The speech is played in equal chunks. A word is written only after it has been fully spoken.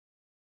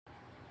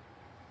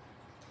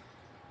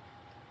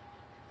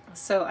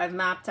So I've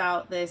mapped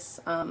out this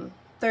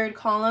third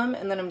column,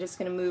 and then I'm just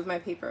going to move my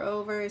paper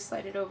over,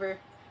 slide it over.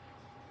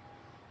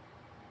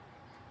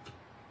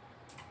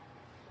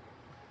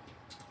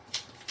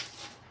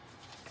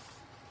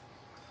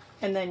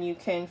 And then you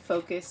can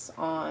focus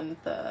on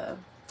the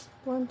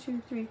 1,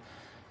 2, 3,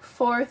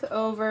 4th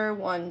over,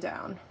 1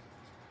 down.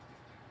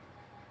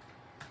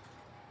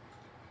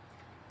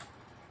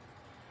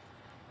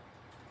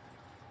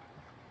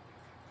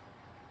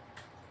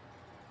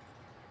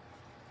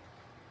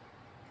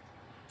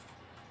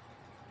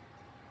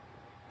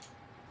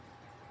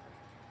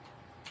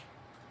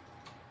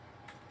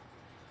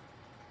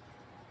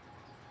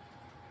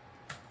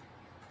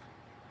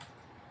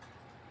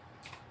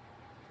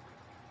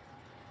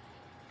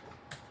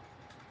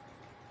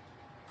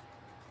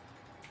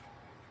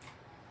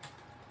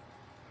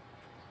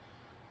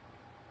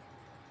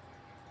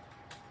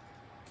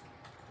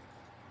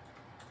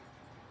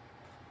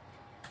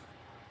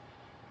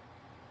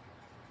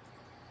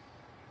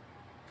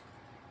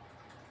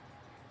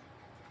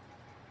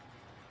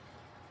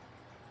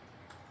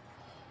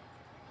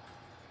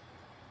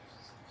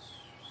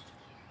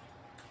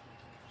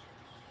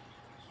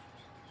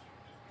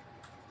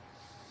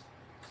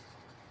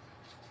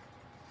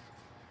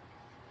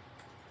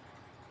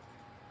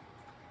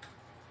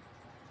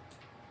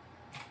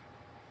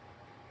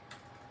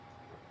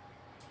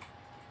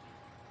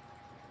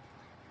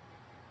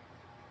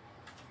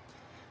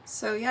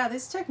 So yeah,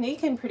 this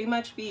technique can pretty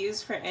much be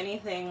used for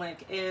anything.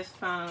 Like if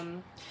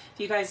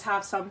you guys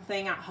have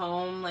something at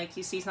home, like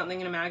you see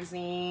something in a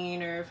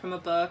magazine or from a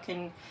book,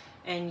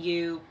 and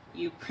you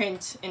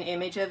print an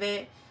image of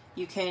it,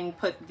 you can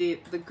put the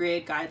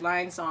grid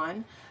guidelines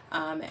on,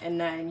 and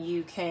then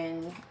you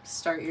can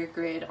start your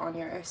grid on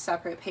your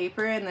separate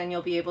paper, and then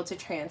you'll be able to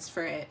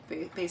transfer it,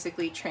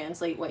 basically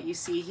translate what you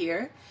see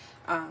here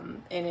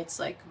in its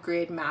like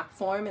grid map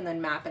form, and then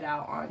map it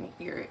out on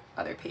your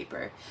other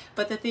paper.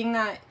 But the thing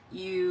that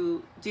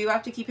you do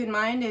have to keep in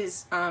mind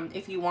is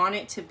if you want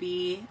it to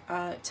be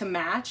to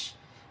match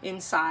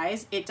in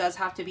size, it does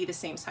have to be the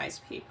same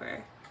size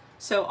paper.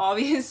 So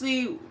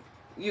obviously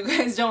you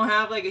guys don't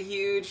have like a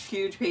huge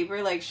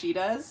paper like she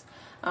does,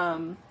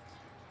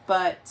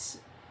 but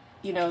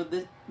you know,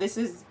 this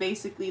is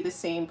basically the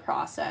same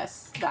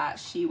process that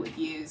she would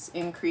use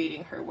in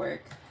creating her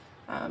work,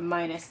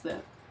 minus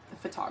the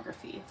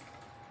photography.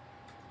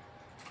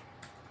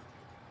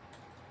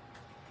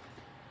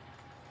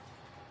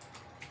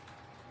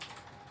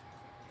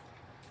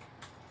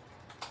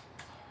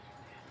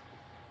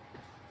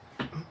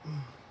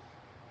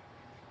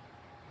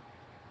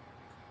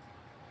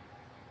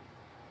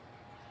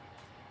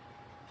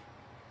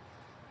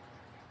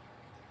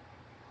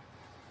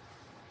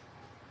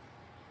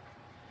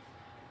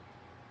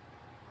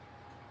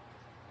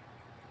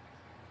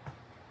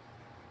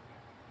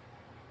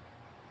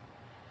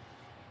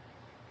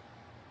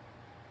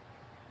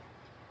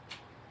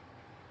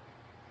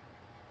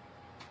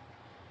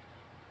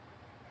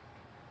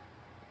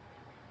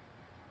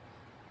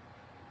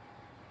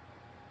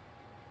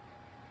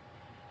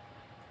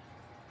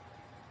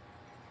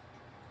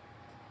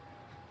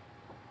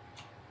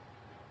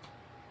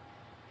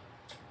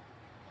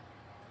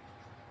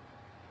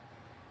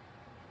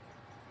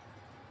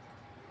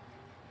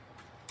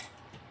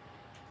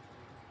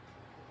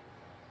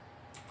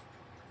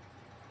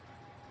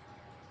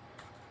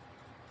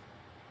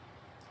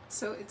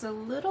 So it's a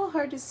little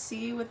hard to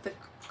see with the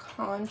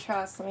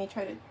contrast. Let me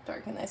try to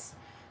darken this.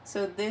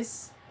 So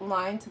this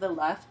line to the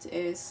left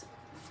is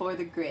for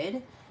the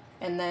grid,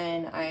 and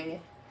then I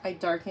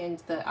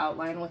darkened the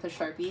outline with a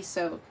Sharpie,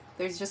 so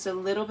there's just a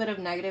little bit of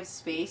negative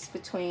space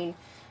between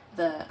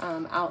the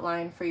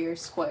outline for your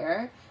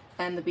square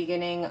and the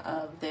beginning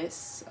of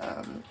this.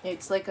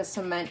 It's like a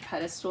cement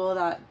pedestal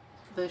that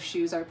the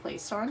shoes are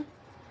placed on.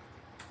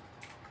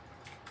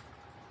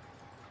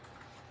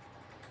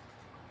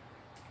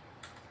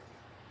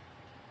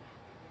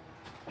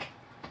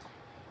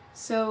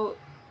 So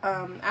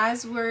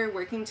as we're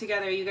working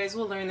together, you guys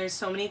will learn there's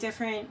so many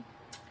different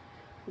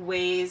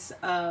ways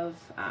of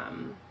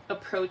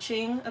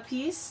approaching a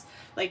piece.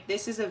 Like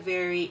this is a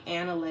very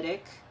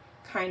analytic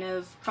kind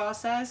of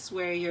process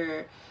where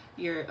you're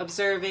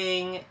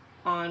observing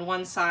on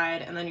one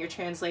side and then you're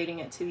translating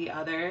it to the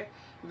other,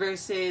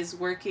 versus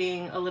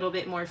working a little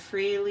bit more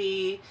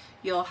freely.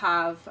 You'll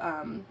have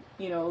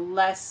you know,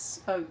 less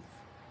of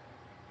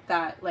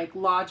that like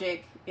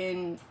logic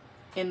in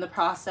the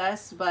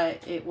process,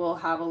 but it will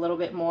have a little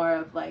bit more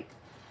of like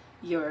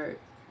your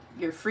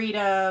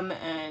freedom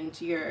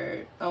and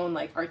your own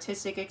like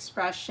artistic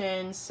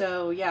expression.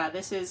 So yeah,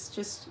 this is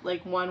just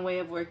like one way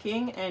of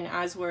working, and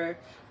as we're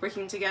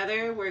working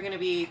together, we're going to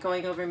be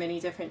going over many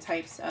different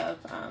types of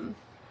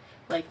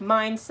like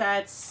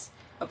mindsets,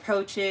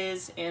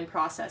 approaches, and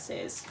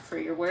processes for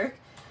your work.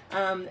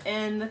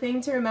 And the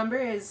thing to remember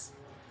is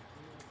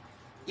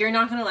you're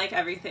not gonna like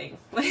everything.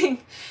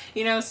 Like,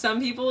 you know, some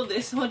people,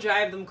 this will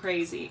drive them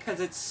crazy because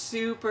it's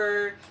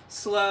super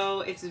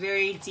slow, it's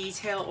very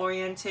detail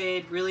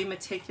oriented, really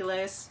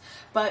meticulous.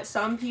 But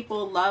some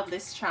people love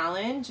this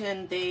challenge,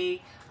 and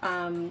they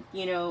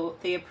you know,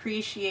 they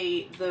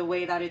appreciate the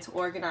way that it's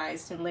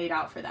organized and laid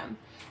out for them.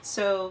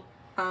 So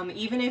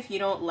even if you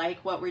don't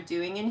like what we're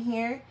doing in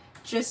here,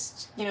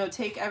 just, you know,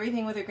 take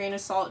everything with a grain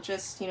of salt.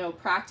 Just, you know,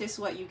 practice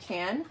what you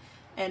can,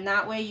 and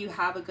that way you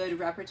have a good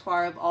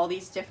repertoire of all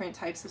these different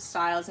types of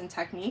styles and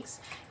techniques,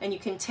 and you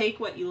can take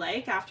what you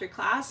like after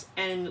class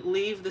and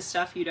leave the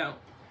stuff you don't.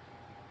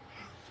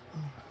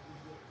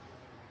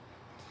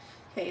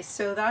 Okay,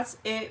 so that's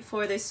it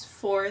for this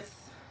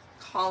fourth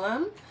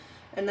column,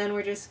 and then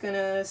we're just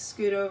gonna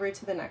scoot over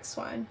to the next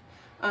one.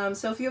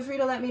 So feel free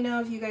to let me know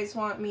if you guys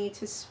want me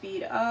to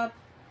speed up.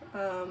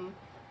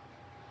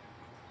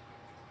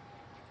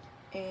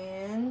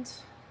 And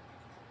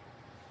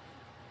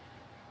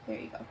there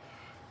you go.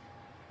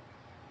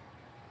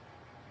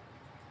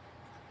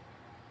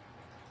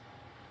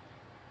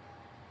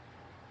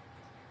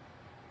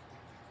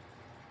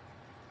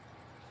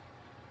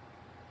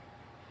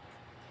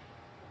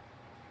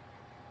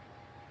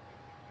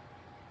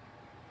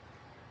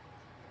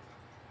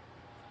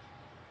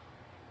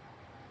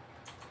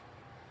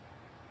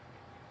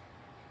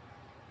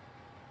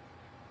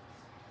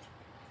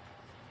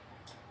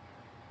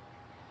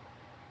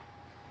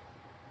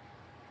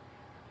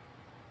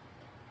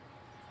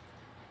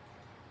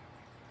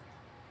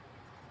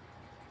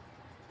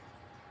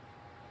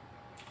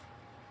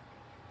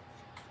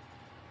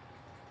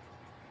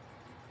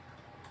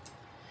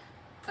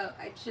 Oh,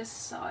 I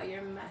just saw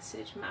your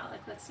message,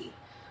 Malik. Let's see.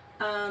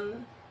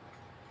 Oh,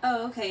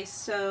 okay.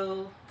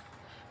 So,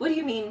 what do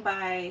you mean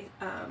by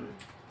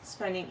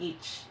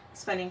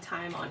spending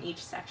time on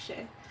each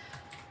section?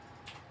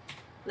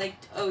 Like,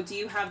 oh, do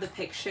you have the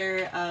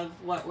picture of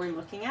what we're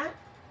looking at?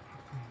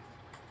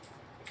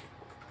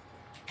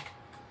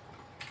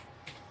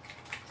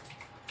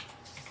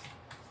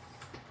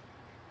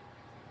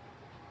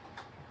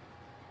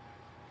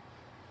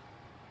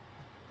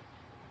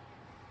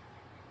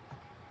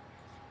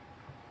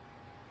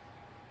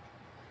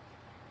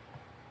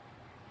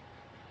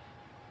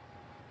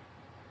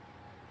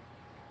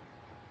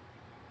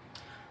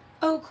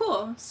 Oh,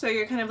 cool. So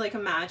you're kind of like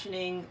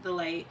imagining the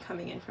light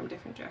coming in from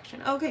different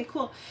direction. Okay,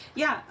 cool.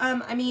 Yeah,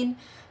 I mean,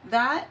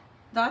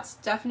 that's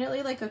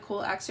definitely like a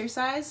cool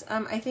exercise.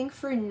 I think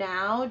for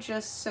now,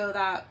 just so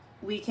that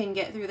we can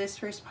get through this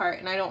first part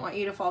and I don't want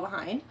you to fall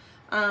behind,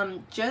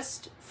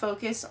 just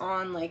focus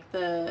on like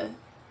the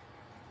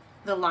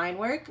line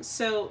work.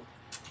 So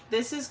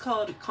this is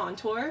called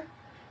contour.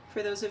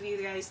 For those of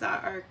you guys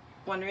that are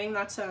wondering,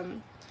 that's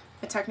a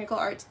technical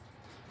art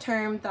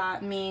term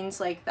that means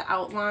like the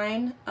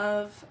outline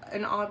of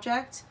an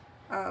object.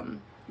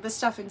 The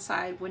stuff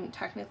inside wouldn't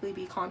technically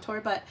be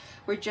contour, but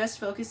we're just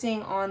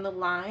focusing on the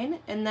line,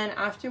 and then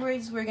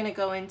afterwards we're going to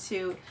go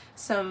into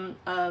some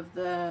of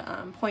the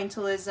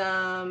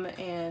pointillism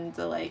and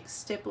the like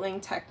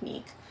stippling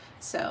technique.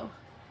 So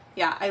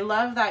yeah, I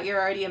love that you're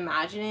already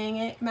imagining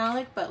it,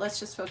 Malik, but let's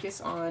just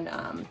focus on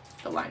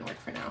the line work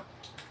for now.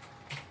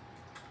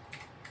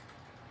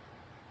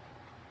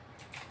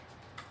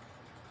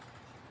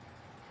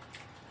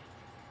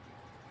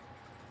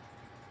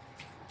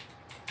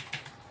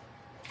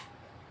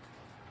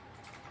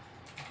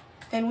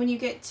 And when you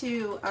get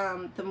to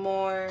the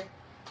more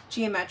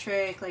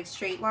geometric, like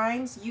straight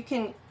lines, you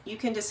can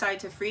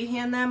decide to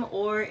freehand them,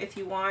 or if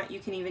you want,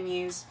 you can even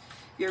use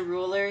your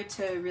ruler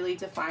to really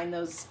define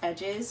those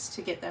edges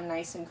to get them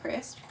nice and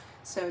crisp.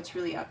 So it's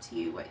really up to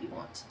you what you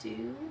want to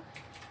do.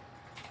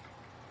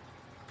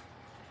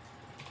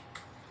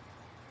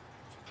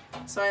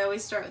 So I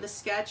always start with a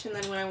sketch, and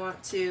then when I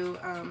want to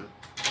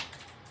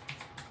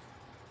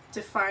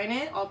define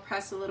it, I'll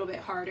press a little bit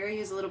harder,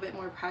 use a little bit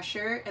more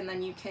pressure, and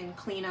then you can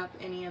clean up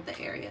any of the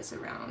areas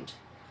around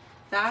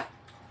that,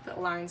 the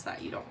lines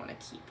that you don't want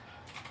to keep.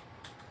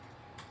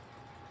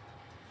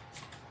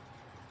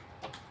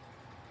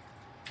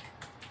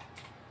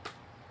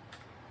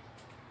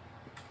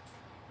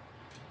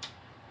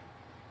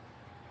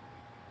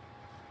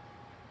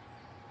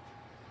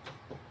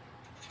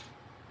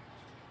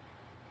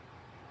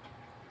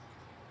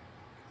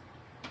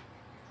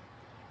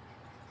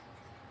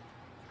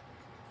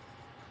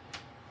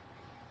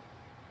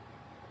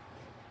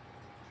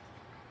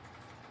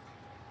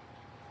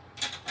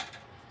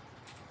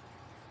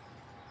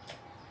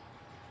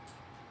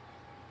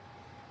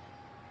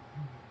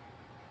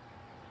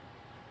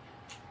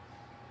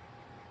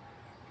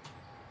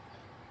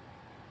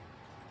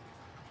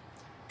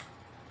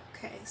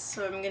 Okay,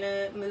 so I'm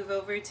gonna move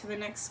over to the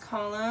next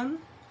column.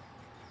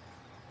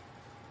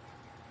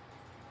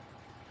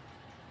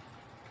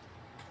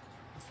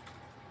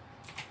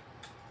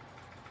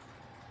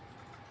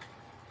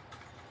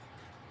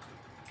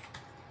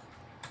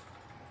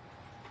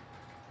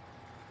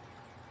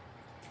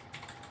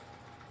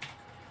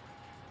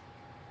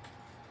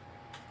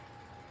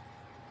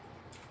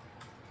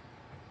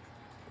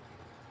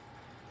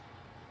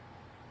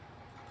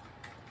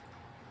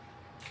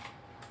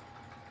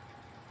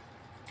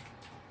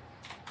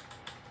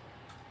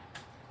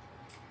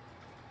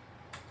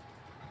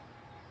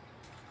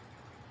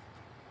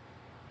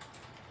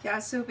 Yeah,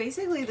 so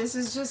basically this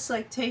is just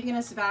like taking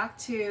us back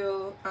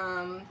to,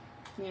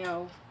 you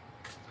know,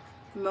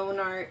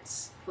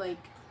 Monart's like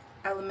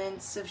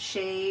elements of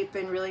shape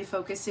and really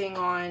focusing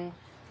on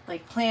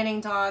like planting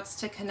dots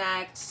to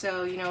connect.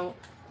 So, you know,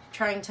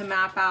 trying to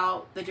map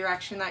out the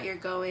direction that you're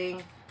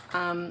going.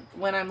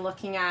 When I'm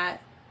looking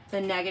at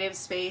the negative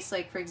space,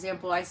 like for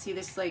example, I see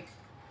this like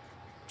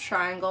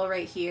triangle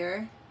right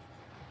here.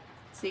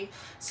 See?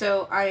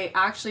 So I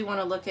actually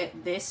want to look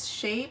at this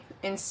shape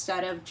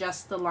instead of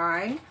just the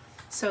line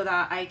so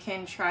that I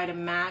can try to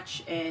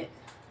match it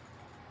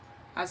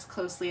as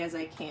closely as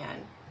I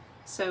can.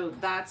 So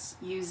that's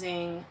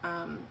using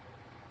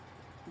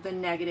the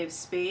negative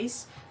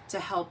space to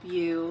help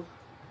you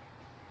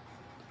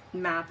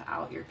map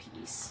out your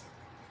piece.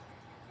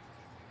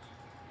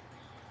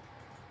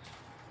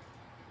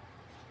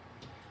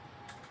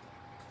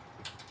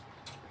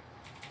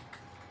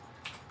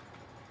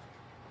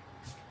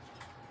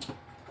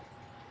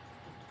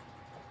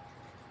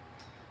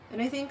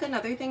 And I think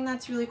another thing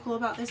that's really cool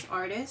about this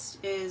artist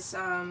is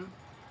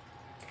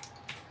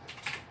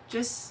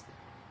just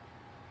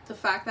the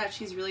fact that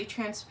she's really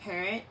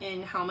transparent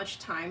in how much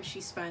time she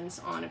spends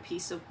on a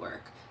piece of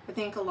work. I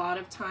think a lot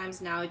of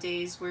times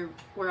nowadays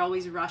we're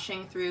always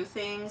rushing through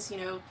things, you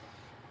know,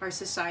 our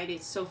society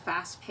is so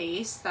fast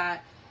paced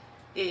that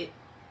it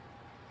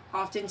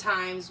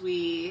oftentimes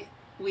we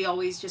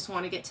always just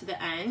want to get to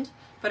the end.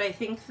 But I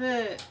think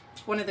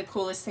one of the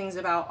coolest things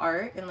about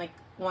art and like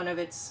one of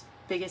its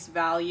biggest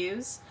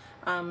values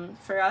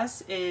for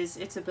us is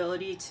its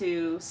ability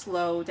to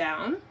slow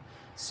down.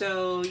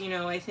 So, you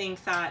know, I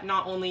think that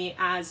not only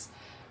as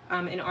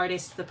an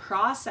artist, the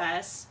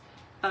process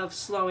of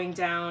slowing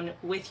down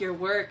with your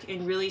work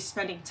and really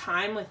spending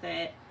time with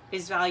it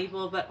is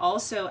valuable, but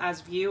also as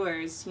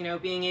viewers, you know,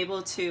 being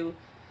able to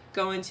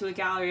go into a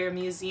gallery or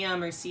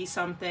museum or see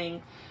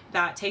something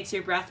that takes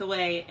your breath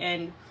away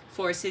and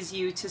forces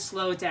you to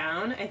slow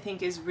down, I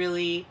think is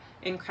really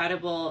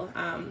incredible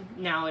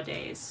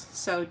nowadays.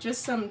 So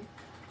just some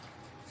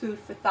food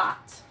for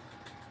thought.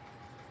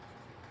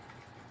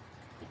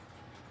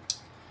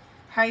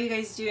 How are you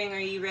guys doing? Are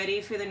you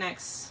ready for the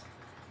next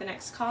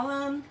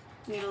column?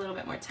 Need a little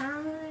bit more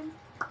time.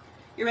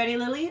 You ready,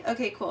 Lily?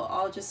 Okay, cool.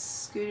 I'll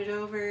just scoot it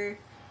over.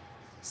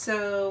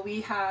 So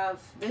we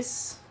have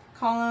this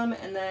column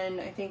and then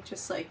I think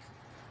just like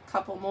a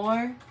couple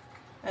more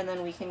and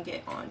then we can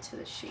get on to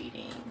the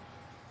shading.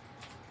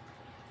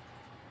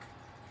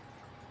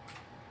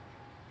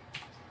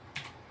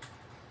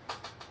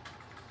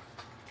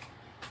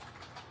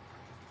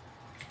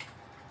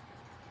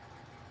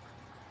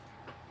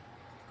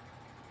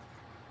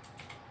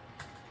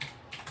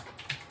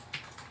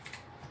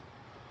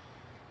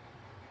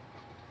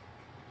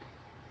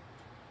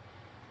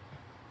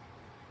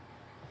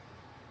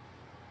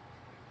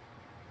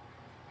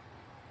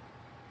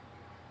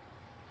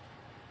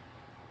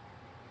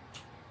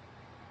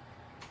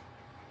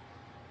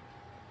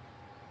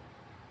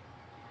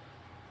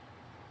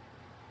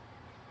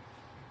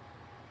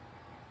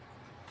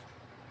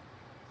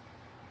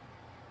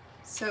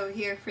 So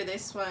here for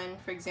this one,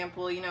 for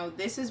example, you know,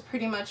 this is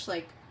pretty much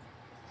like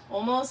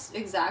almost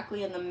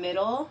exactly in the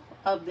middle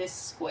of this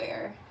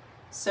square.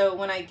 So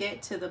when I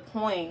get to the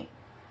point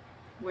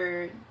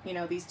where, you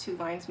know, these two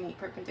lines meet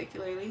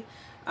perpendicularly,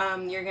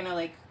 you're gonna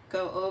like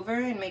go over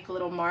and make a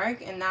little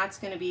mark, and that's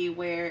gonna be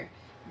where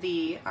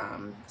the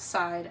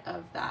side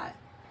of that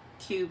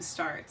cube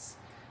starts.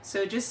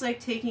 So just like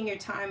taking your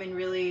time and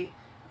really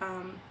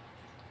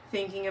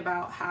thinking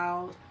about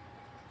how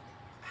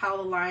the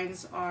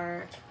lines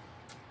are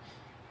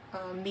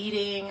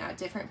meeting at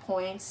different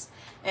points.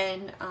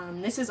 And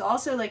this is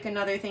also like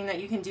another thing that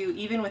you can do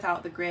even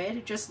without the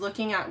grid, just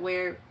looking at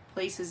where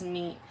places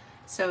meet.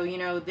 So, you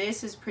know,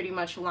 this is pretty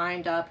much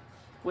lined up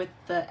with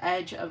the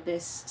edge of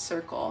this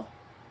circle.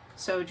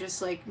 So just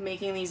like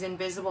making these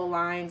invisible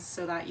lines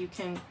so that you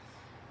can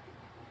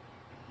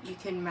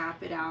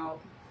map it out.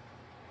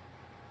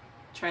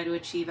 Try to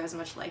achieve as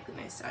much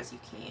likeness as you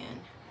can.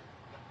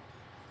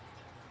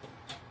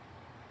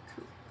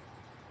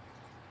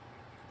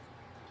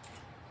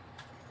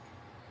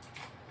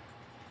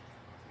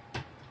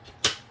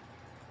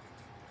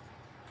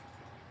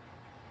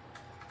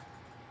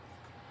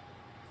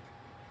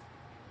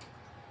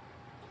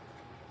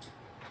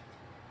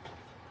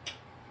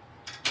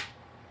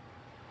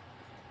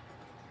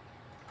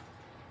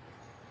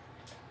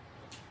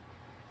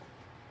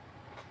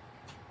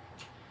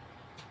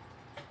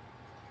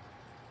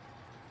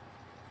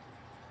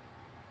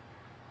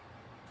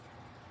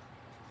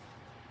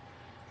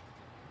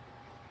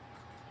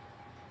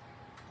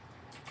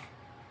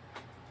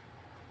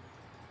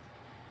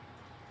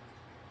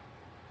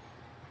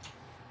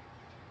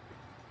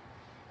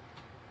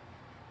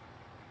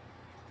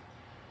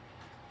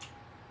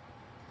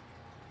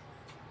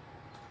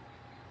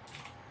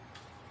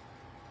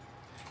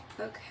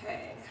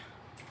 Okay,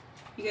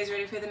 you guys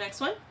ready for the next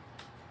one?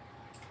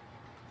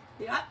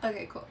 Yeah?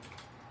 Okay, cool.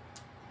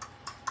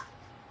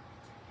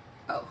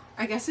 Oh,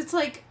 I guess it's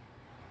like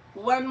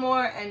one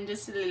more and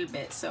just a little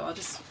bit, so I'll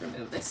just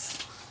remove this.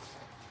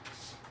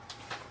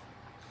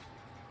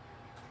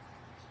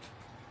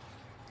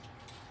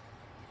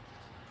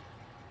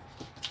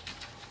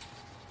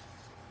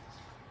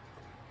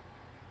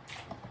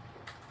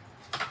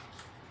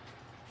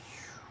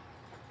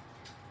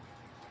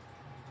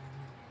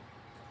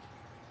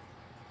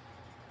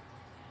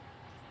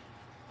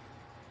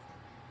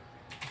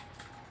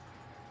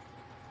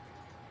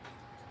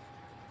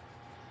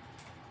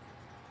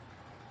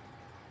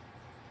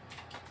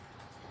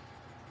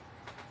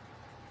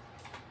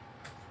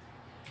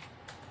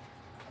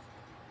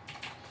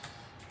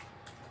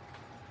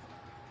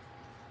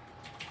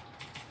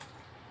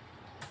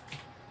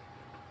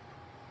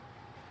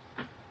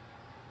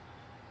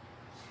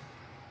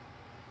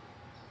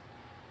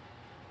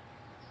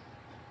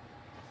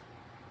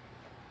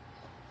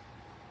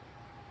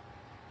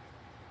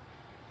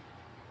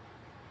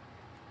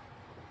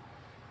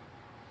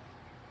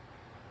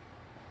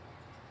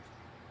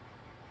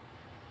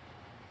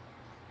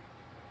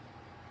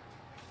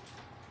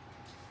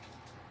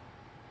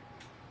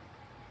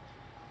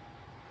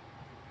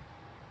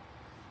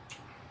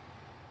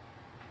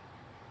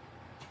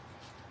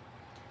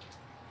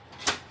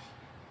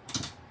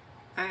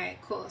 Alright,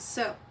 cool.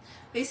 So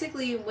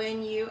basically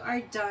when you are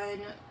done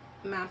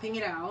mapping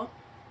it out,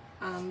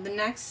 the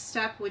next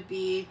step would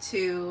be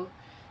to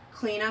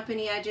clean up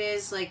any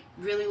edges, like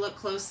really look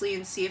closely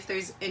and see if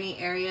there's any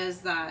areas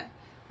that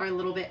are a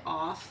little bit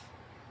off.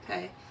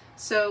 Okay,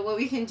 so what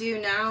we can do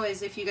now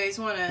is, if you guys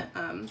want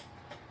to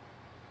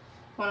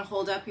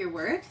hold up your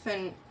work,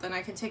 then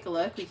I can take a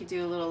look. We could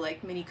do a little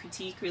like mini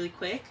critique really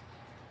quick.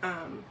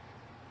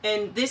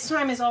 And this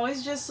time is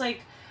always just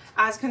like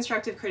as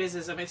constructive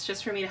criticism. It's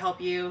just for me to help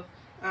you.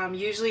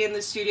 Usually in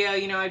the studio,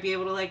 you know, I'd be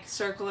able to like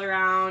circle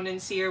around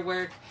and see your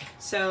work.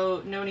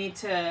 So no need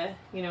to,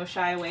 you know,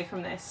 shy away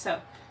from this.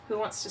 So who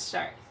wants to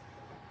start?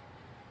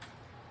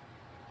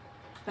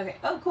 Okay,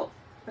 oh cool.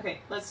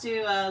 Okay, let's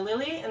do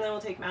Lily, and then we'll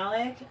take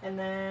Malik, and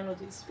then we'll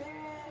do Spirit.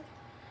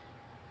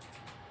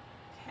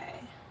 Okay.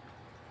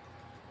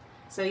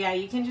 So yeah,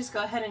 you can just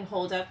go ahead and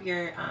hold up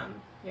your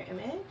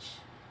image.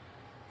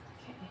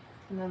 Okay,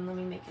 and then let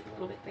me make it a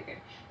little bit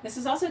bigger. This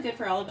is also good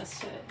for all of us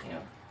to, you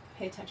know,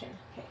 pay attention.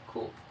 Okay,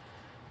 cool.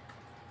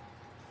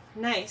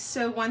 Nice.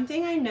 So one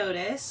thing I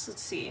noticed,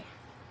 let's see.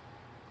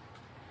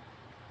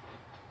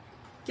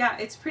 Yeah,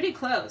 it's pretty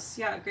close.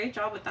 Yeah, great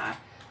job with that.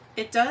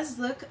 It does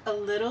look a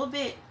little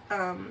bit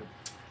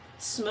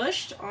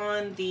smushed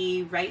on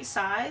the right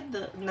side,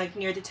 like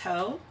near the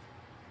toe.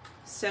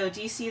 So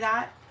do you see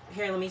that?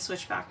 Here, let me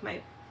switch back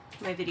my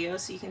video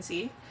so you can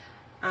see.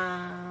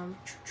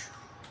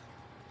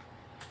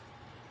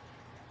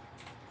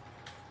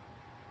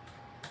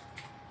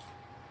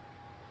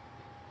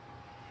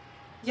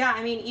 Yeah,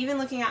 I mean, even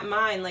looking at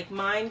mine, like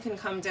mine can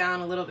come down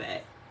a little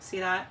bit. See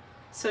that?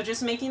 So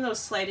just making those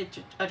slight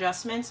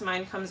adjustments,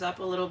 mine comes up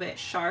a little bit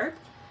sharp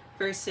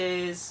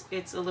versus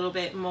it's a little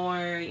bit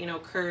more, you know,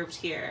 curved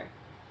here.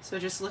 So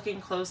just looking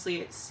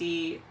closely at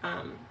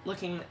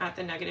looking at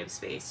the negative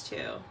space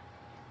too.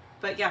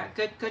 But yeah,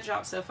 good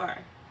job so far.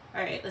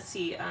 All right, let's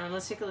see.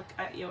 Let's take a look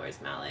at yours,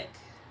 Malik.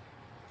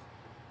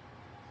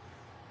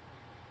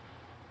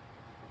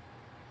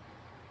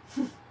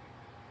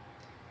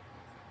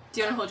 Do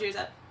you want to hold yours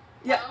up?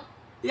 Yeah. Hello?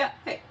 Yeah.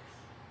 Hey.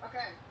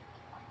 Okay.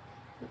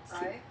 Let's see.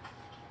 Right.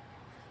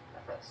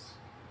 Like this.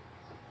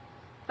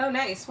 Oh,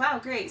 nice. Wow,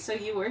 great. So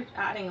you were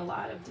adding a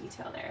lot of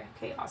detail there.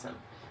 Okay, awesome.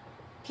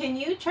 Can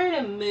you try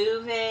to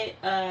move it,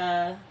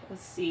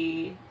 let's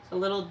see, a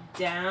little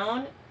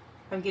down?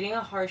 I'm getting a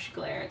harsh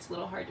glare. It's a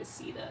little hard to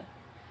see the...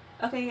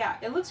 Okay, yeah,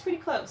 it looks pretty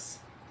close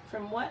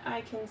from what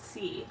I can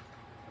see.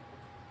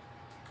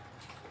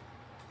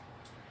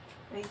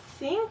 I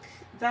think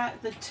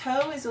that the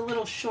toe is a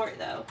little short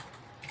though,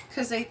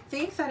 because I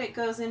think that it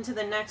goes into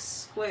the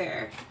next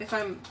square, if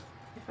I'm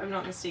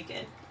not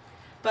mistaken.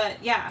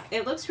 But yeah,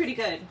 it looks pretty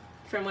good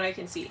from what I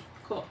can see.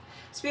 Cool.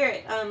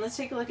 Spirit, let's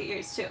take a look at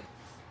yours too.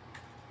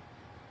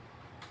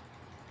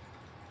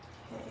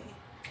 Okay.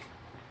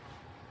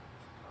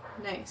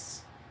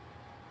 Nice.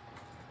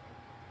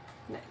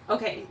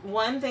 Okay,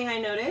 one thing I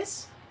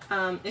noticed,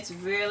 it's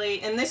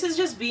really, and this is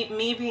just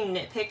me being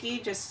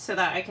nitpicky just so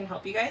that I can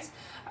help you guys.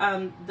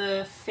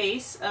 The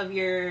face of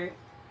your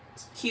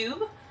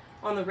cube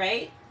on the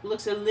right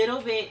looks a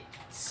little bit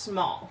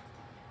small.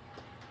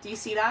 Do you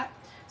see that?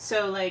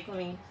 So like, let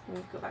me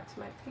go back to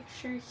my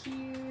picture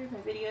here, my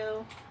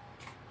video.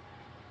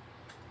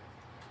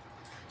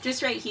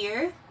 Just right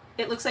here,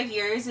 it looks like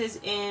yours is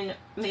in,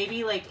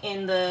 maybe like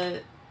in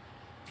the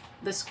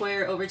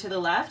square over to the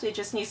left. It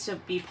just needs to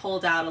be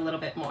pulled out a little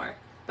bit more.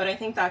 But I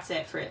think that's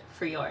it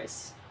for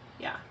yours.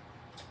 Yeah.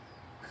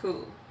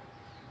 Cool.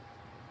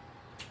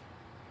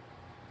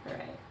 All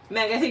right.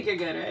 Meg, I think you're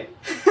good,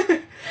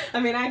 right? I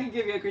mean, I can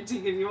give you a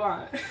critique if you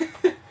want.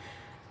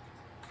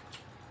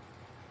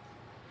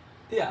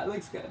 Yeah, it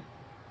looks good.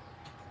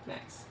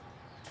 Nice.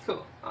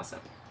 Cool. Awesome.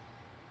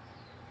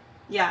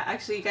 Yeah,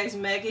 actually, you guys,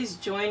 Meg is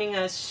joining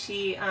us.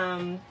 She,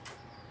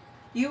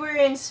 you were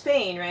in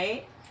Spain,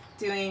 right?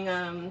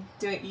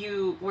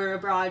 You were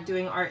abroad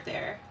doing art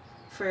there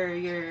for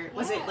your,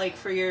 was it like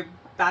for your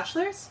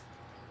bachelor's?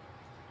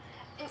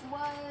 It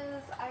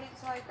was,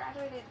 so I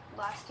graduated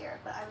last year,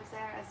 but I was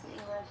there as an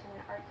English and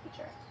an art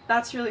teacher.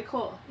 That's really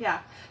cool, yeah.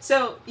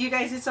 So, you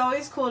guys, it's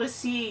always cool to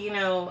see, you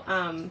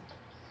know,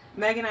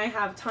 Meg and I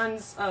have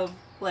tons of,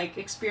 like,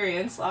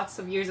 experience, lots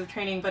of years of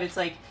training, but it's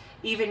like,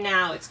 even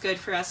now, it's good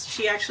for us.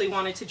 She actually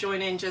wanted to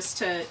join in just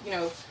to, you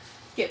know,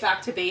 get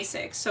back to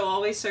basics. So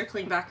always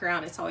circling back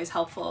around, it's always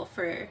helpful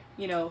for,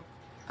 you know,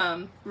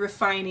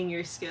 refining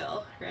your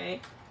skill,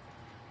 right?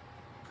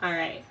 All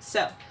right,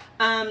 so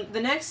the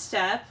next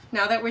step,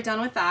 now that we're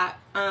done with that,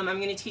 I'm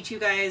going to teach you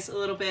guys a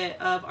little bit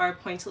of our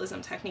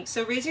pointillism technique.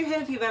 So raise your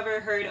hand if you've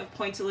ever heard of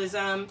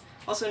pointillism,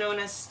 also known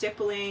as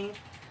stippling.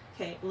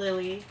 Okay,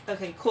 Lily.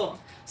 Okay, cool.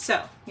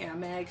 So, yeah,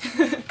 Meg.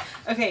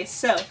 Okay,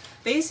 so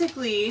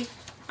basically,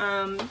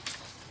 I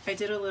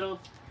did a little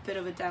bit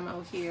of a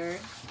demo here.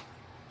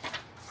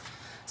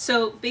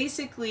 So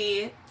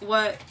basically,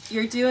 what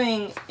you're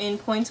doing in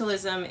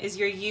pointillism is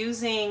you're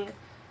using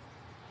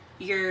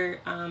your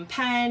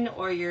pen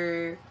or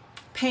your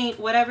paint,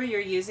 whatever you're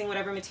using,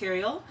 whatever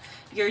material,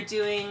 you're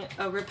doing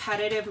a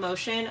repetitive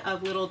motion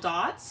of little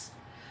dots.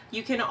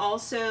 You can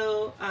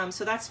also,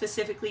 so that's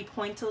specifically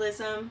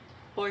pointillism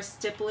or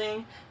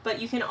stippling, but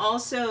you can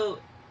also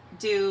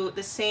do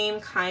the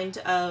same kind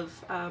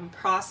of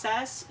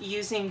process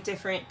using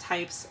different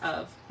types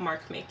of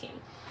mark making.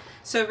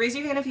 So raise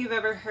your hand if you've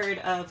ever heard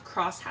of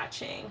cross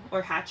hatching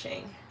or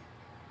hatching.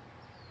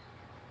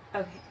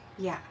 Okay,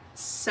 yeah.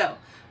 So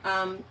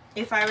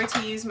if I were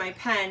to use my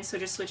pen, so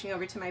just switching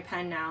over to my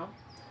pen now,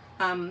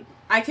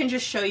 I can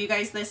just show you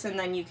guys this, and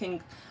then you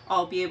can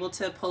all be able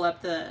to pull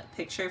up the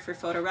picture for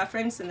photo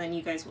reference, and then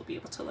you guys will be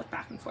able to look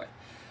back and forth.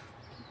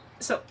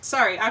 So,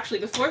 sorry, actually,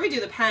 before we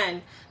do the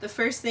pen, the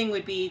first thing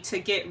would be to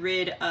get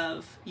rid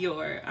of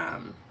your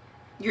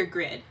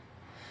grid.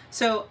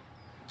 So,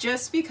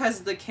 just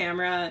because the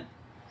camera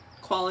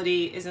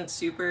quality isn't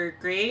super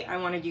great, I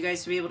wanted you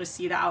guys to be able to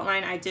see the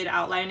outline. I did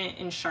outline it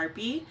in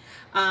Sharpie,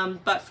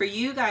 but for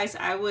you guys,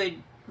 I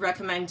would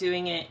recommend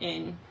doing it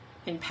in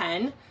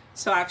pen.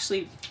 So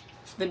actually,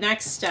 the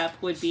next step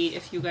would be,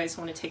 if you guys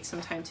want to take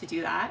some time to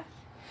do that,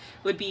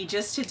 would be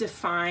just to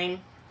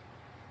define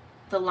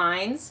the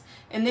lines.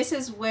 And this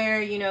is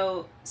where, you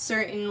know,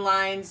 certain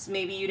lines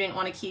maybe you didn't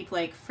want to keep,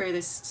 like for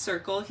this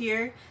circle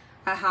here,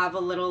 I have a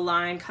little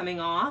line coming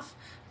off,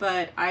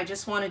 but I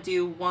just want to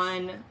do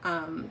one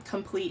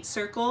complete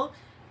circle.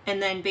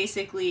 And then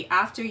basically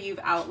after you've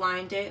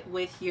outlined it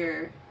with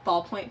your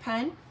ballpoint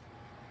pen,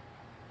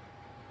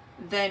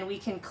 then we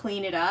can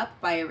clean it up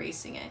by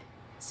erasing it.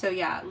 So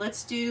yeah,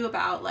 let's do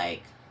about,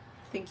 like,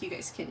 I think you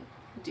guys can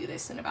do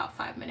this in about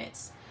 5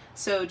 minutes.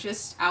 So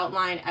just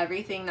outline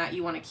everything that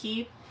you want to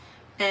keep.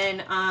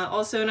 And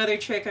also another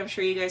trick I'm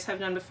sure you guys have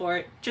done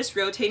before, just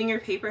rotating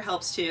your paper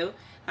helps too.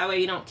 That way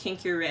you don't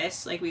kink your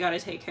wrist. Like, we got to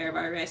take care of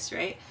our wrists,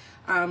 right?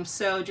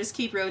 So just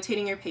keep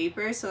rotating your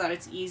paper so that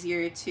it's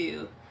easier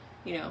to,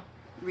 you know,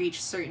 reach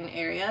certain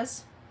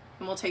areas.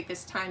 And we'll take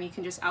this time. You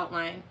can just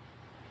outline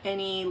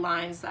any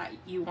lines that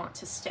you want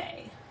to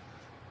stay.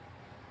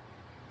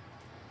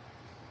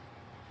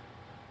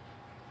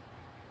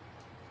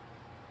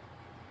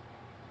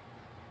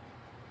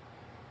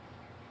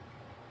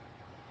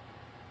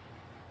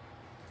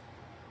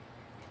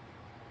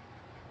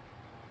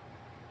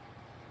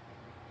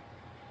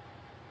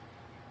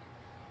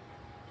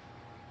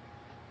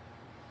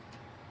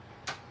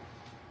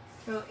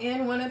 Oh,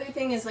 and one other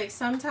thing is, like,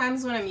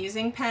 sometimes when I'm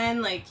using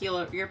pen, like,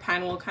 your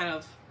pen will kind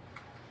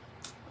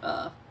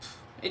of,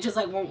 it just,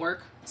 like, won't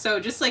work. So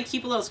just, like,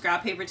 keep a little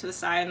scrap paper to the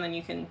side, and then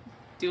you can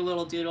do a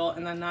little doodle,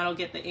 and then that'll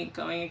get the ink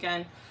going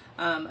again.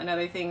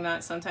 Another thing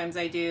that sometimes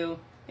I do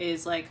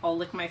is, like, I'll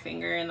lick my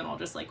finger, and then I'll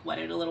just, like, wet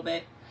it a little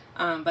bit.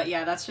 But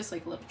yeah, that's just,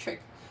 like, a little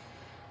trick.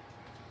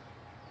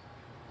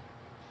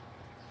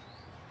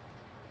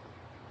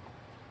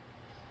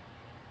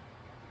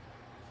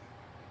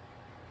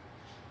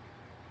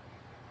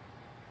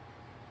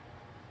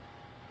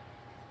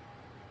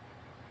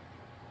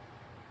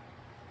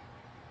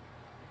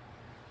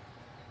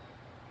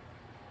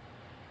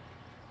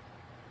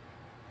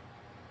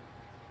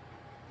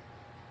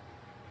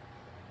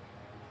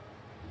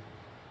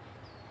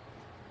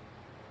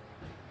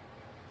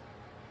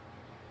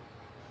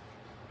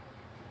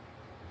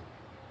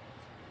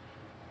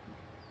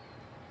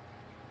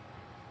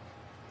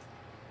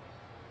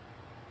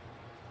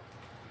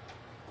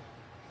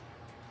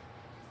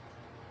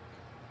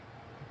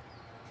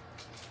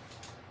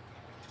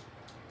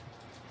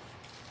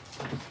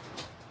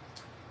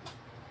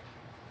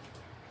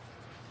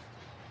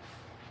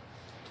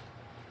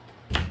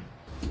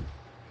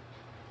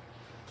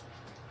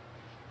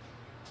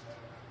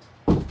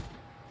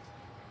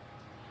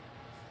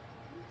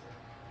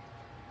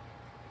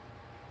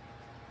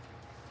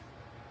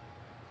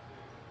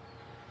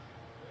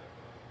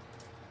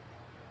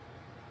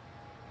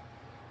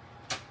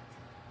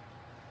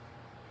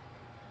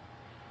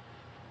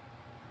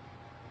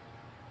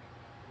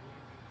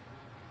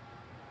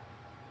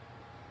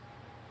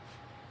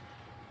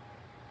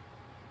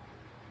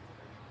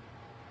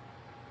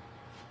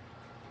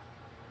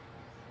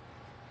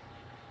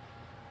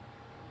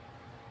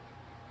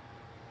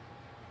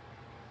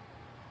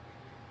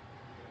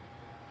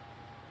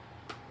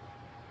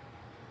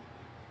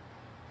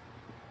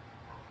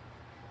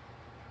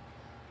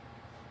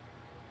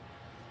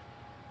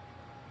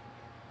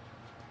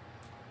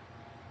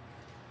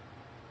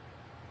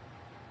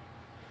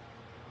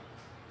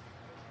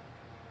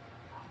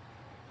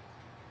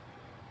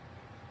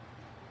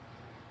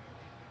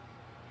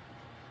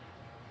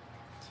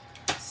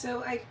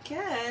 So I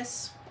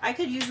guess I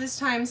could use this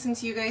time,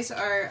 since you guys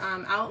are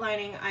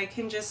outlining, I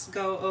can just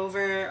go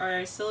over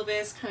our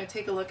syllabus, kind of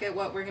take a look at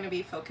what we're going to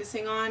be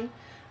focusing on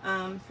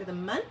for the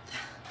month.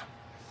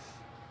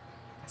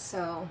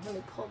 So let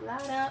me pull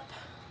that up.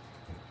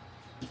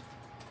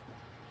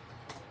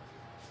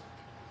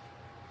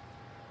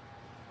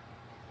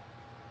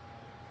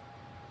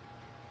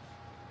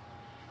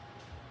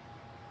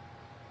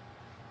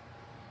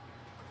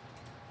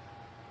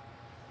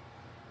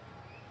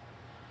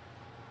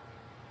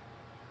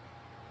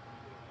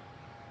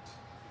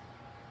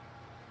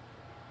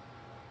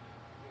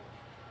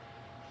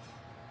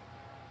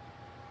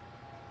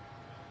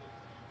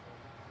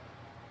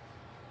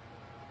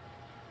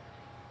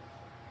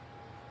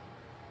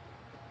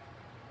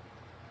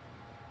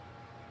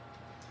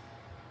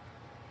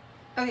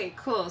 Okay,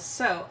 cool.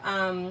 So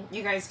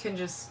you guys can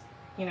just,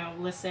 you know,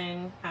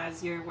 listen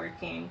as you're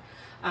working.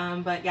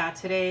 But yeah,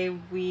 today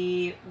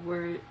we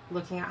were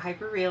looking at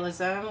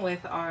hyperrealism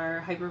with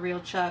our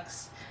hyperreal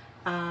chucks,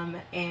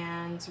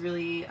 and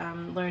really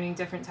learning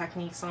different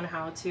techniques on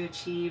how to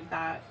achieve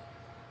that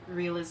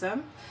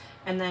realism.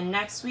 And then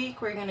next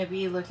week we're going to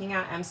be looking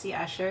at MC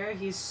Escher.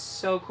 He's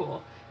so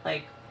cool,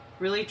 like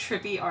really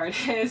trippy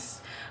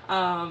artist.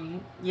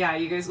 Yeah,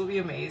 you guys will be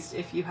amazed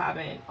if you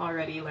haven't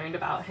already learned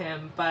about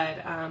him. But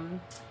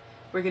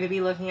we're going to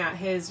be looking at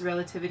his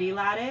relativity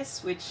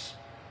lattice, which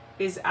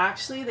is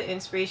actually the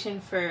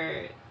inspiration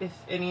for, if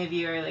any of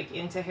you are like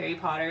into Harry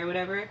Potter or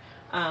whatever,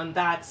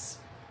 that's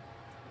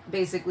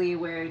basically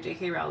where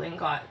J.K. Rowling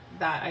got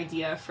that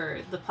idea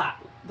for the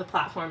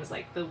platforms,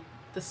 like the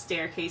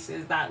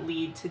staircases that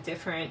lead to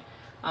different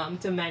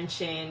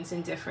dimensions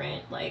and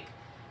different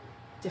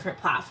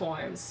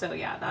platforms. So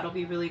yeah, that'll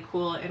be really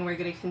cool. And we're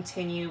going to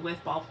continue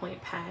with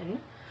Ballpoint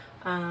Pen.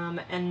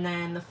 And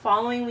then the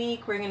following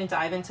week we're going to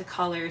dive into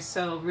colors,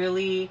 so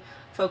really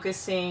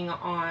focusing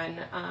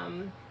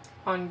on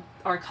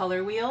our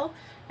color wheel.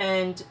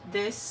 And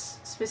this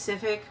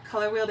specific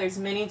color wheel, there's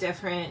many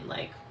different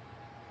like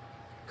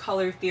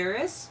color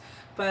theorists,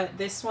 but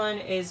this one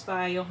is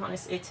by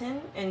Johannes Itten,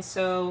 and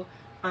so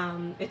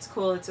it's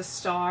cool. It's a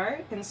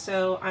star, and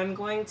so I'm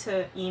going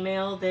to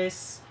email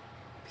this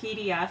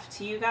PDF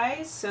to you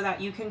guys so that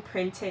you can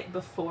print it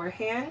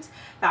beforehand.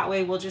 That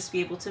way we'll just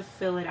be able to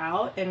fill it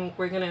out, and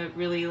we're gonna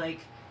really like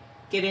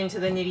get into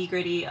the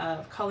nitty-gritty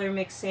of color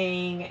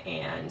mixing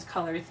and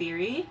color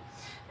theory.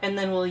 And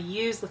then we'll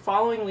use, the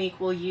following week,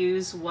 we'll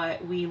use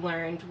what we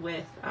learned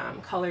with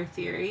color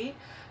theory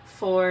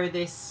for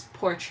this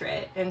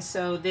portrait. And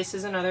so this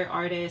is another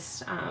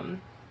artist,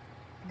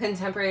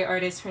 contemporary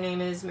artist. Her name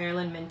is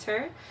Marilyn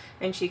Minter,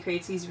 and she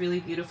creates these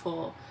really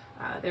beautiful,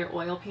 they're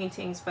oil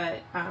paintings,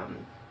 but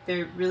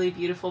they're really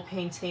beautiful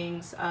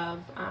paintings of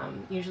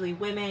usually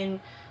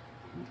women,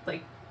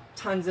 like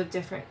tons of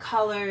different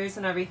colors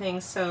and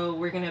everything. So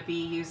we're going to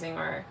be using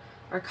our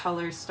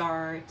color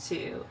star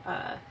to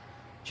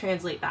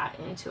translate that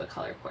into a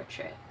color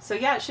portrait. So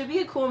yeah, it should be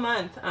a cool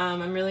month.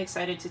 I'm really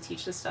excited to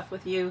teach this stuff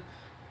with you.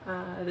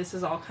 This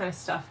is all kind of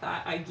stuff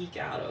that I geek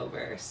out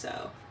over,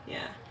 so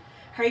yeah.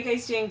 How are you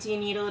guys doing? Do you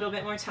need a little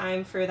bit more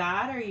time for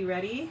that? Are you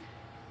ready?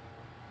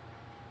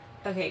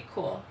 Okay,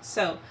 cool.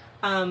 So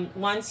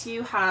once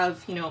you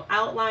have, you know,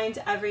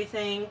 outlined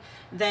everything,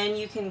 then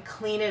you can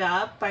clean it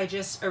up by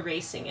just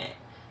erasing it.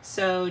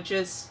 So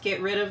just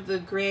get rid of the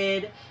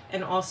grid,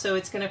 and also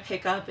it's going to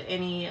pick up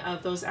any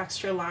of those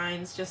extra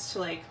lines just to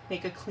like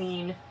make a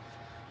clean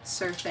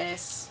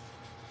surface.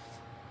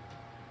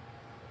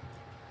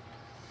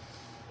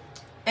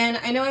 And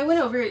I know I went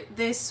over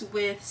this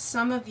with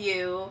some of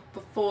you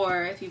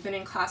before, if you've been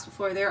in class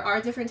before. There are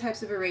different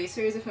types of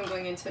erasers if I'm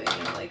going into,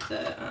 you know, like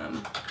the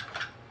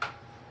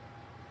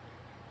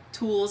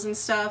tools and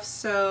stuff.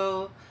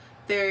 So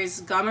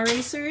there's gum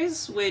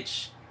erasers,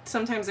 which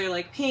sometimes they're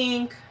like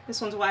pink,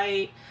 this one's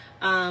white.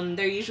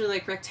 They're usually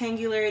like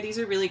rectangular. These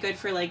are really good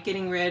for like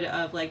getting rid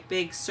of like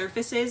big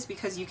surfaces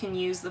because you can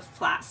use the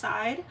flat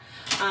side.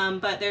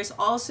 But there's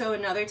also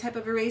another type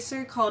of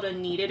eraser called a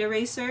kneaded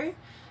eraser.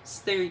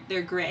 So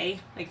they're gray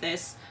like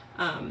this,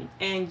 and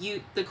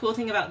the cool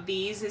thing about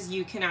these is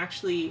you can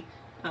actually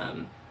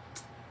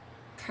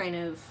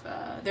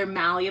they're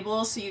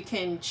malleable, so you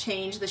can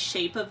change the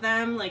shape of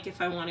them. Like if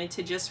I wanted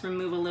to just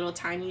remove a little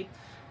tiny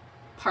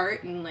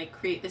part and like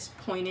create this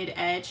pointed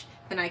edge,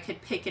 then I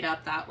could pick it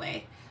up that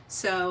way.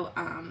 So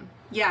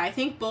yeah, I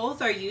think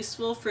both are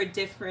useful for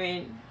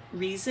different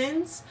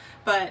reasons,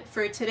 but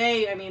for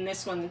today, I mean,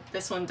 this one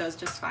does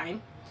just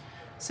fine.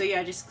 So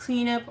yeah, just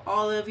clean up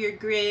all of your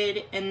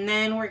grid, and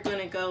then we're going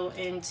to go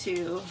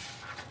into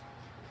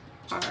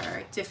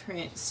our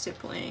different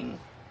stippling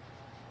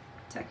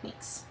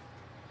techniques.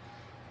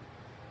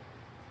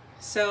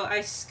 So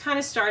I kind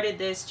of started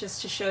this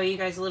just to show you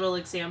guys a little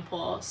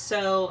example.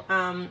 So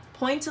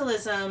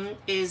pointillism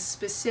is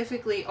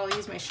specifically, I'll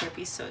use my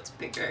Sharpie so it's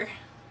bigger.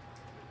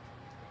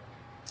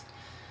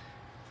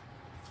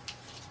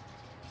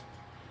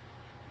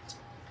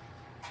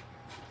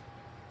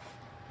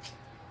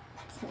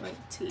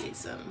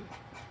 Pointillism.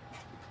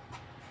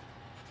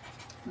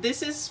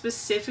 This is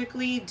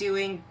specifically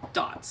doing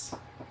dots.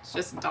 It's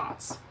just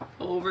dots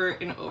over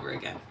and over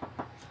again.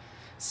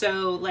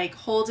 So like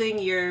holding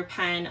your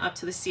pen up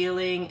to the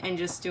ceiling and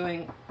just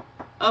doing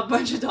a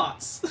bunch of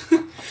dots.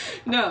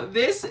 No,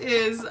 this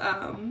is,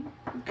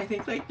 I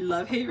think like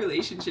love-hate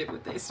relationship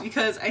with this,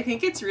 because I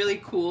think it's really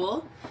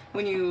cool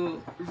when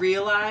you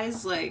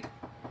realize like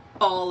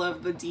all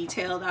of the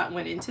detail that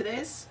went into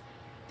this.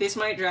 This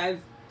might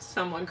drive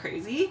someone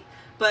crazy,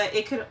 but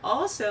it could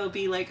also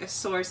be like a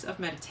source of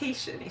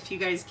meditation if you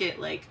guys get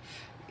like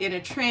in a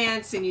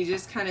trance and you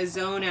just kind of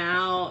zone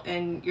out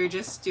and you're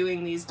just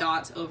doing these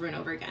dots over and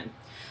over again.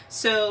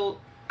 So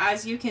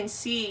as you can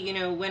see, you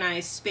know, when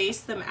I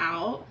space them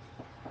out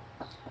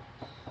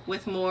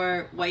with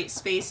more white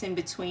space in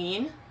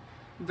between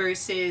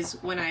versus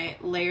when I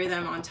layer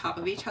them on top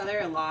of each other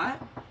a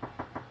lot,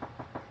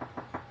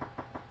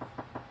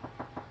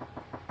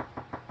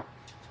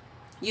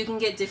 you can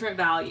get different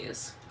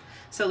values.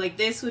 So like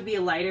this would be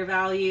a lighter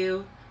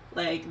value,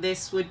 like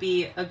this would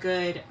be a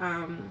good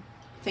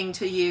thing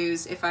to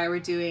use if I were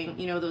doing,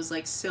 you know, those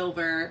like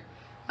silver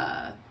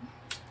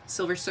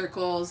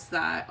circles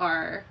that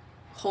are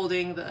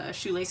holding the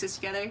shoelaces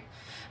together,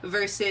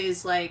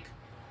 versus like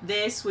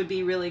this would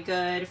be really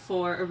good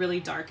for a really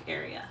dark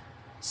area.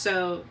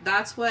 So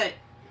that's what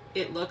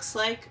it looks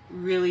like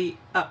really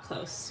up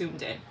close,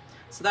 zoomed in.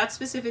 So that's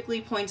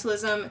specifically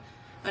pointillism.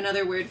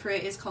 Another word for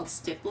it is called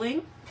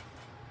stippling.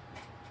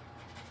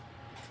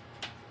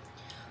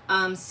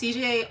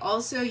 CJ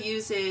also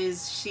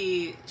uses,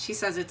 she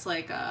says it's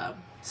like a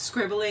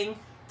scribbling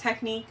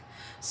technique.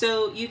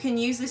 So you can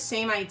use the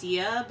same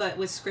idea but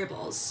with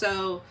scribbles.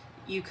 So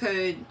you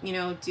could, you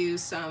know, do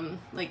some,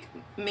 like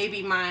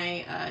maybe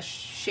my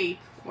shape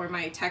or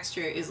my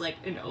texture is like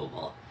an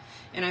oval,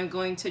 and I'm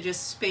going to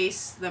just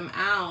space them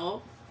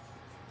out.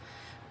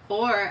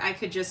 Or I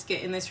could just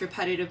get in this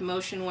repetitive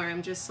motion where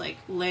I'm just like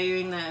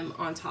layering them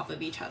on top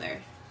of each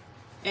other.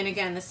 And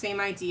again, the same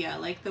idea,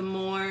 like the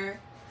more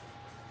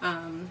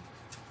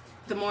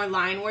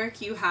line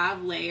work you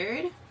have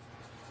layered,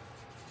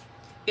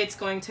 it's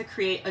going to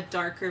create a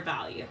darker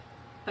value.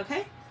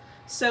 Okay?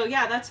 So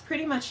yeah, that's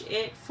pretty much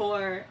it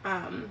for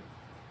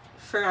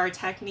our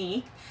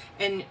technique.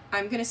 And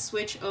I'm gonna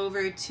switch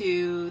over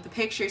to the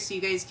picture so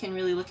you guys can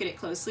really look at it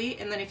closely.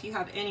 And then if you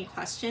have any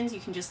questions, you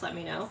can just let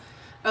me know.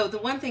 Oh, the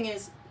one thing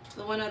is,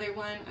 the one other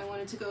one I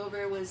wanted to go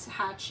over was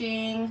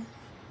hatching.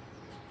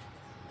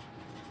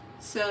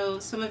 So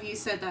some of you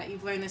said that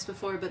you've learned this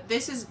before, but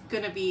this is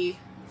gonna be,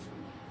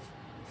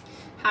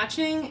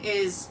 hatching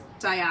is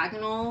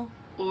diagonal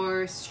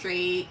or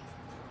straight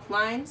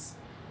lines,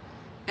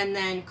 and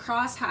then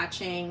cross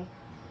hatching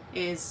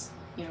is,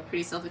 you know,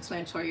 pretty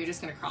self-explanatory. You're just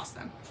gonna cross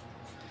them.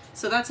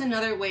 So that's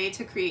another way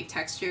to create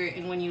texture,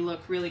 and when you look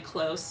really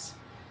close,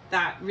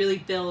 that really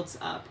builds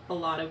up a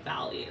lot of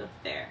value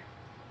there.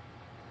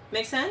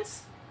 Make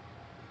sense?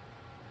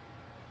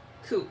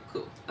 Cool,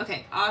 cool.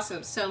 Okay,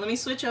 awesome. So let me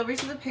switch over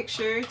to the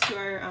picture, to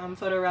our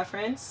photo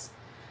reference.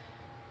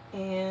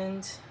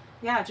 And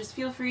yeah, just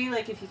feel free,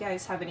 like if you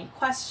guys have any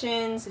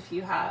questions, if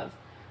you have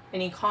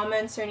any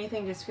comments or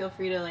anything, just feel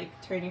free to like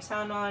turn your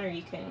sound on, or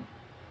you can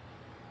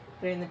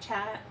put it in the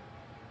chat.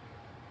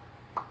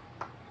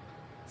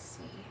 Let's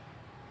see.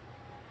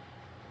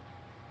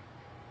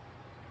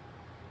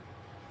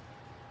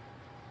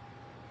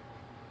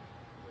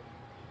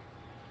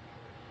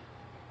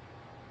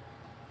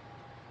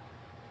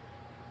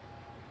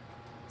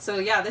 So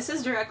yeah, this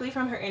is directly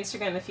from her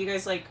Instagram. If you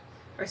guys like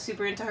are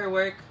super into her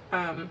work,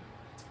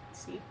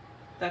 see,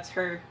 that's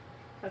her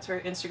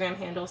Instagram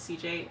handle,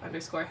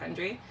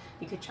 CJ_Hendry.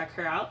 You could check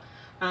her out.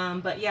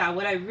 But yeah,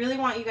 what I really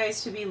want you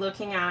guys to be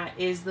looking at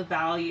is the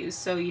values.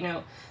 So, you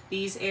know,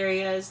 these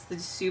areas, the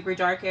super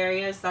dark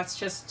areas, that's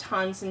just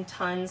tons and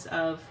tons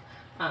of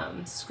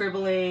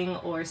scribbling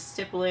or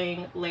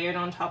stippling layered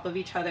on top of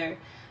each other,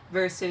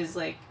 versus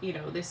like, you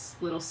know, this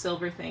little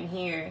silver thing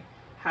here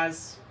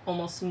has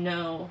almost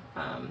no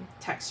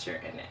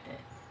texture in it.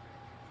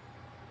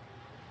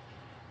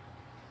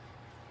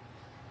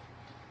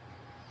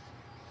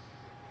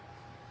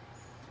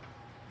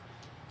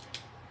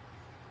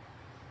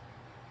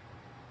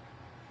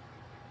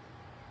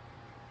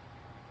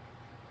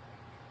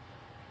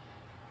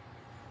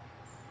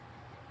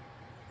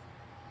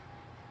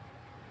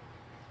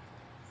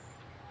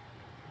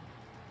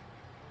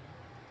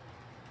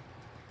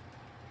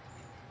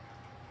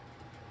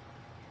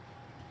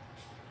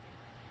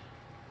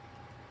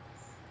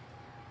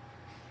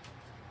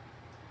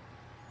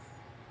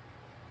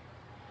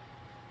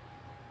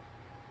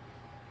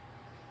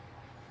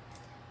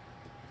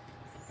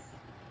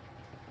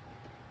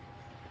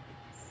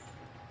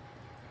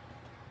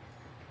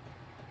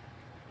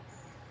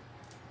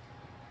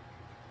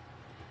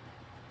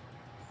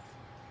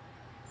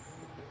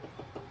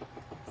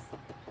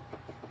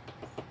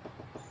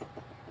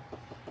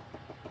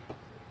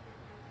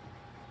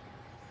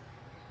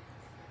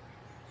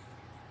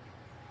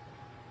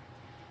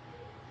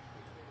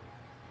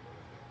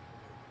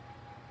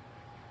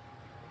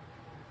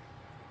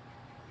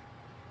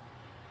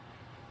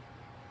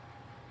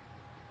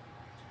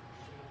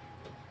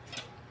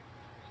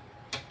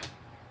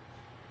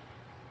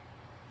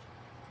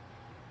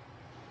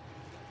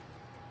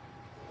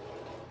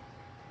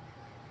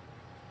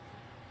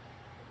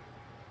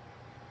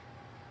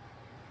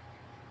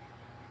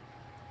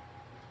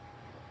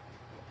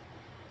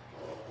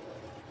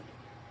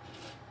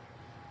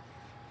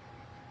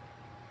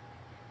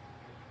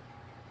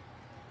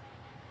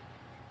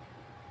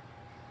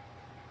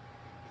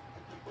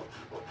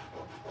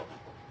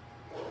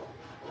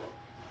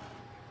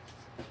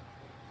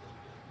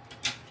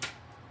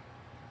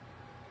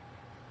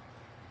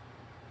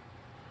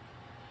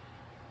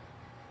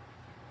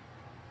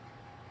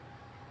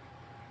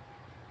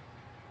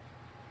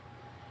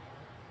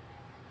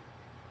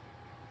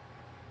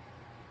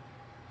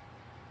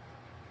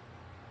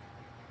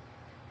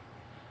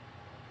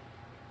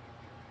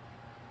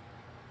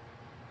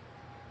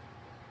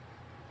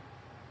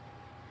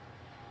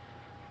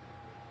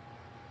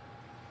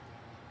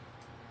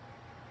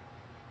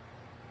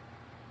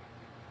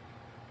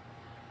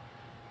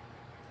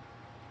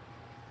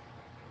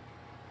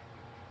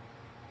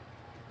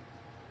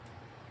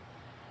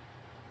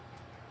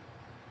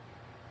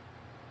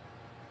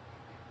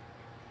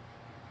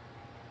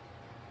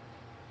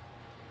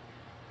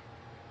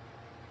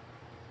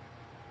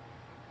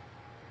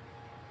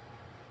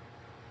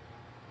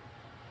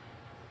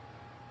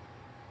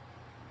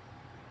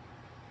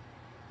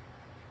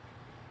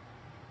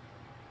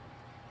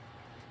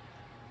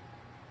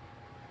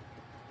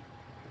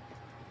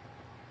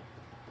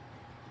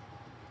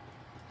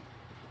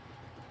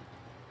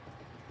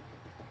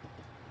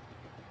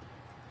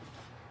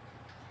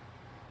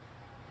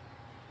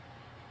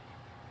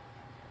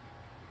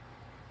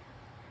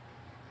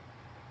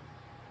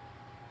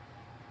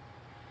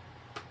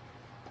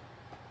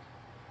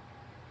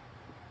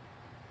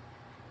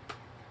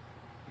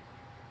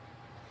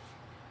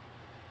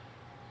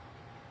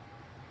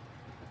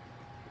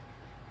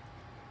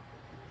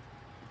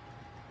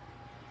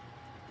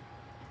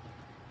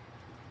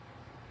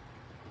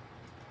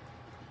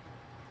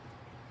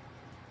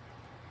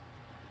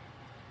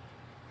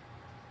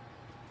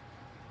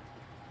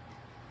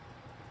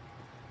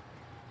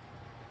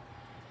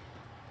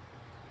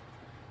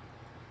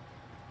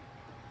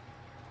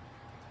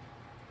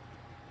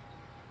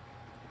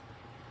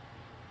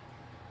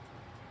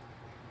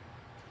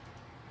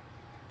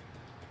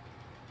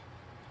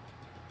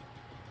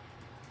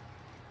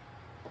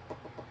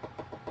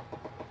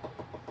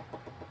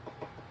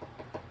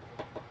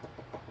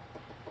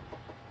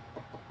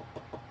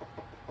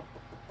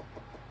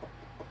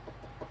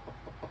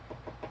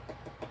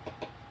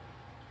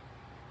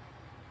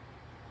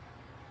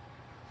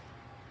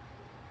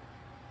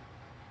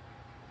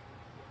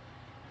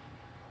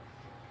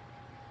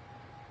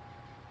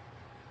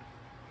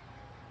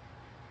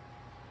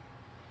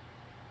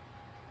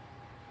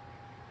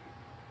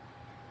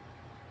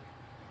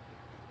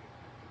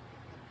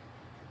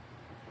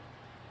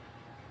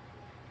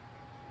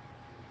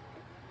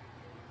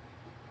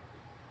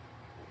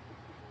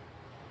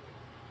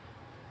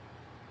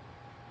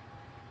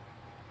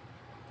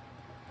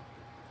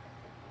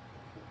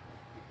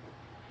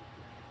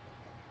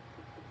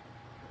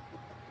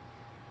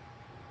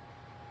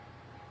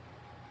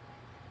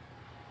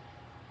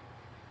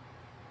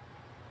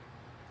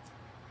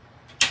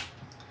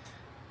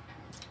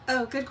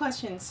 Oh, good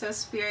question. So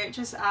Spirit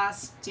just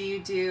asked, do you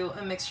do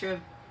a mixture of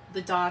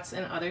the dots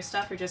and other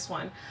stuff or just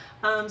one?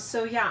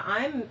 So yeah,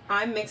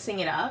 I'm mixing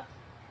it up.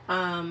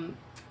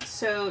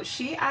 So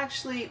she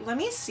actually, let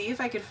me see if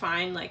I could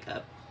find like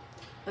a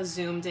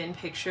zoomed in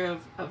picture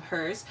of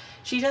hers.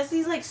 She does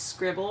these like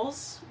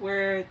scribbles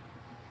where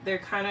they're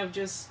kind of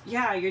just,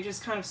 yeah, you're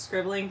just kind of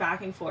scribbling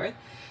back and forth.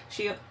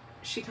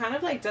 She kind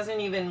of like doesn't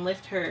even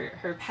lift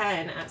her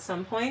pen at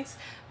some points,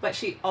 but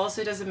she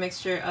also does a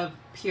mixture of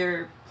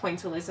pure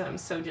pointillism,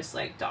 so just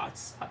like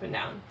dots up and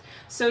down.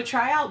 So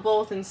try out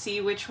both and see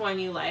which one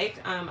you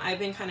like. I've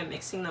been kind of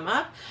mixing them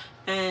up,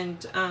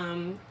 and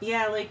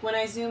yeah, like when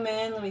I zoom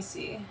in, let me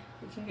see,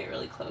 we can get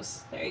really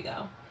close, there you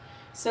go.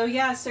 So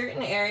yeah,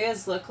 certain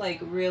areas look like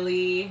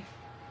really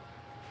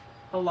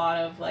a lot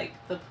of like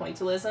the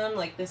pointillism,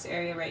 like this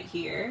area right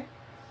here.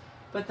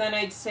 But then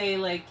I'd say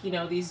like, you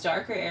know, these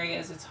darker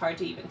areas, it's hard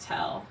to even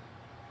tell.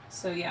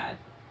 So yeah,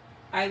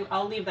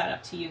 I'll leave that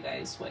up to you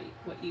guys,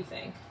 what you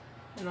think.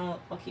 And I'll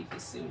keep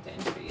this zoomed in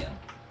for you.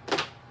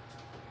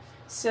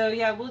 So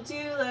yeah, we'll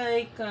do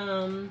like,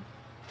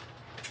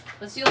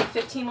 let's do like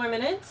 15 more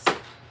minutes.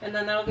 And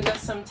then that'll give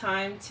us some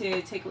time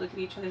to take a look at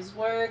each other's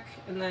work.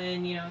 And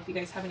then, you know, if you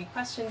guys have any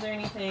questions or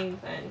anything,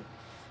 then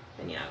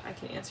yeah, I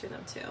can answer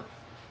them too.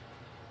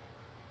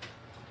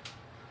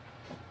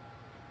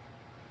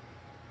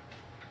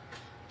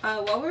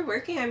 While we're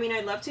working, I mean,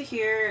 I'd love to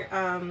hear,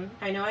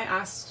 I know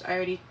I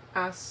already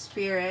asked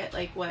Spirit,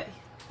 like, what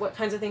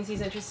kinds of things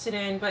he's interested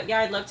in, but yeah,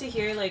 I'd love to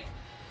hear, like,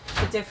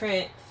 the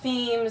different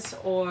themes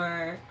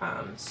or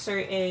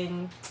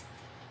certain,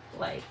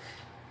 like,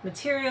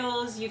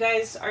 materials you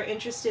guys are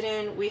interested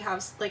in. We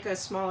have, like, a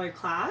smaller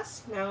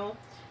class now,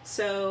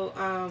 so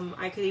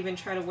I could even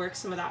try to work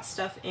some of that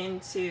stuff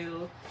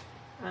into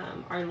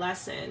our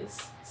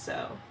lessons.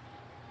 So,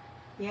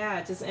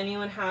 yeah, does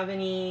anyone have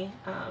any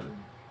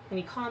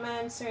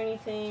comments or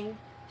anything?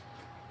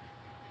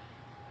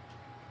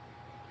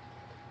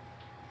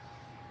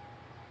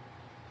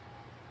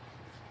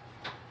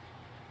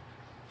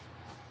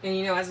 And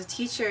you know, as a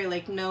teacher,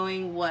 like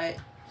knowing what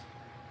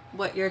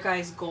your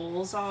guys'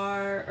 goals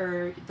are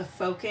or the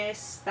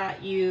focus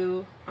that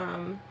you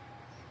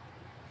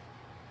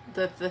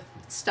the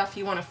stuff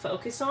you want to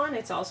focus on,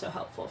 it's also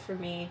helpful for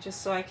me,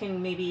 just so I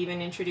can maybe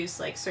even introduce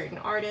like certain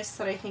artists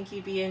that I think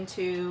you'd be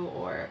into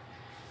or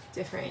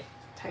different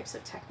types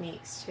of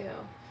techniques too.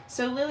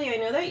 So Lily, I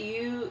know that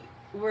you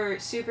were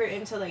super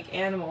into like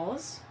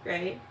animals,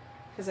 right?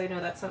 Because I know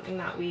that's something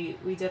that we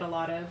did a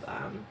lot of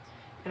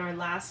in our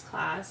last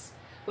class.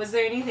 Was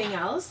there anything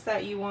else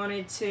that you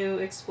wanted to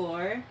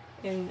explore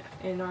in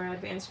our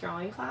advanced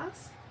drawing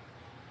class?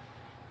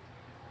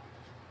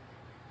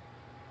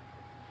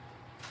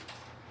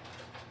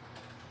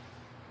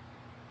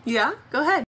 Yeah, go ahead.